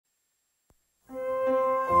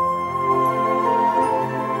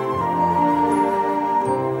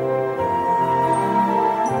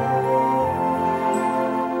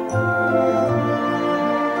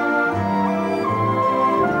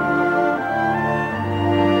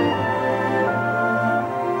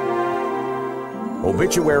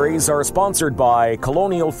Obituaries are sponsored by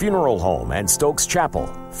Colonial Funeral Home and Stokes Chapel,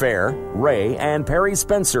 Fair, Ray, and Perry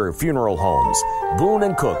Spencer Funeral Homes, Boone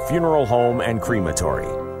and Cook Funeral Home and Crematory.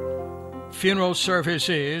 Funeral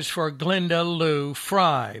services for Glenda Lou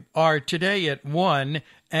Fry are today at 1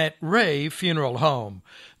 at Ray Funeral Home.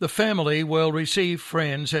 The family will receive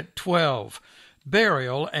friends at 12.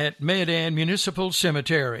 Burial at Medan Municipal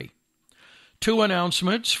Cemetery. 2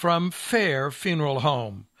 announcements from Fair Funeral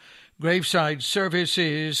Home. Graveside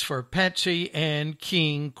services for Patsy and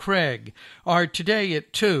King Craig are today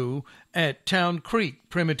at 2 at Town Creek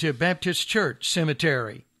Primitive Baptist Church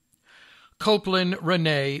Cemetery. Copeland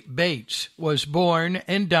Renee Bates was born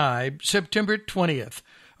and died September 20th.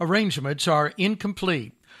 Arrangements are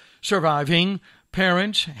incomplete. Surviving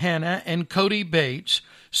parents Hannah and Cody Bates,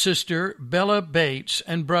 sister Bella Bates,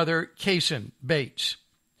 and brother Kason Bates.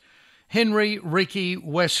 Henry Ricky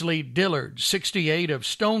Wesley Dillard, 68, of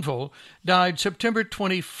Stoneville, died September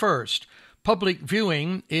 21st. Public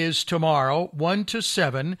viewing is tomorrow, 1 to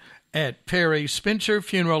 7, at Perry Spencer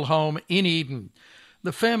Funeral Home in Eden.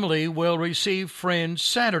 The family will receive friends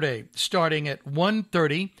Saturday, starting at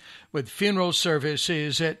 1:30, with funeral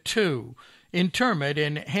services at 2. Interment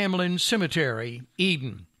in Hamlin Cemetery,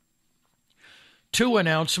 Eden. 2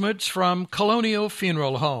 announcements from Colonial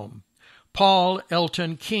Funeral Home. Paul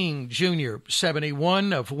Elton King, Jr.,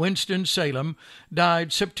 71, of Winston-Salem,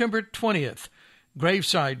 died September 20th.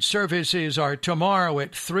 Graveside services are tomorrow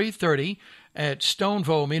at 3:30 at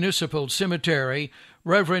Stoneville Municipal Cemetery,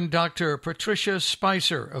 Reverend Dr. Patricia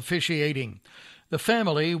Spicer officiating. The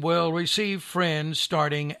family will receive friends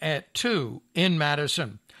starting at 2 in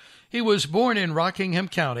Madison. He was born in Rockingham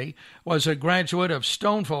County, was a graduate of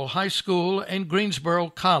Stoneville High School and Greensboro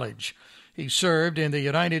College. He served in the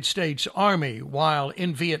United States Army while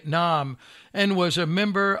in Vietnam and was a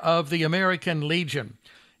member of the American Legion.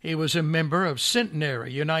 He was a member of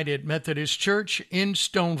Centenary United Methodist Church in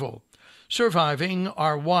Stoneville. Surviving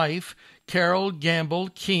are wife, Carol Gamble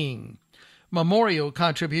King. Memorial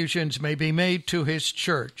contributions may be made to his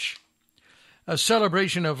church. A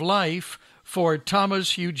celebration of life for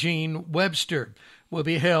Thomas Eugene Webster will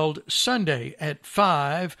be held Sunday at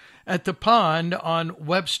 5 at the pond on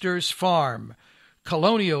Webster's Farm.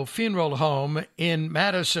 Colonial Funeral Home in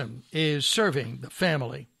Madison is serving the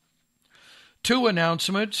family. 2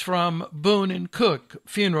 announcements from Boone and Cook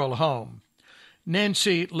Funeral Home.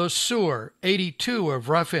 Nancy LeSueur, 82, of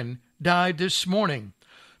Ruffin, died this morning.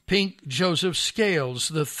 Pink Joseph Scales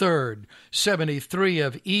III, 73,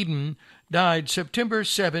 of Eden, died September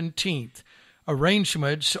 17th.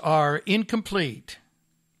 Arrangements are incomplete.